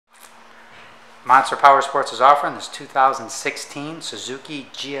Monster Powersports is offering this 2016 Suzuki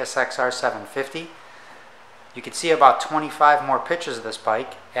GSXR 750. You can see about 25 more pictures of this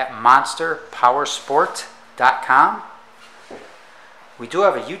bike at monsterpowersport.com. We do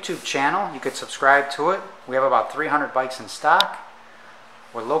have a YouTube channel. You could subscribe to it. We have about 300 bikes in stock.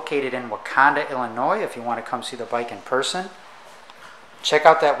 We're located in Wauconda, Illinois, if you want to come see the bike in person. Check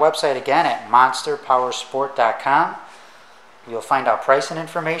out that website again at monsterpowersport.com. You'll find out pricing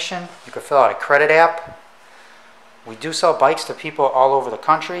information. You can fill out a credit app. We do sell bikes to people all over the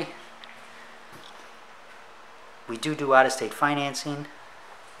country. We do out-of-state financing.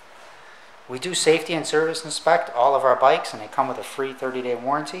 We do safety and service inspect all of our bikes, and they come with a free 30-day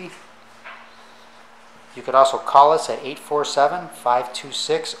warranty. You could also call us at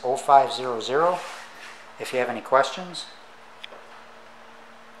 847-526-0500 if you have any questions.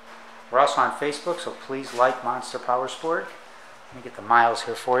 We're also on Facebook, so please like Monster Powersport. Let me get the miles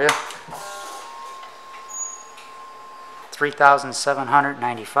here for you.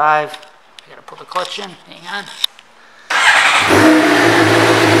 3,795. I gotta put the clutch in. Hang on.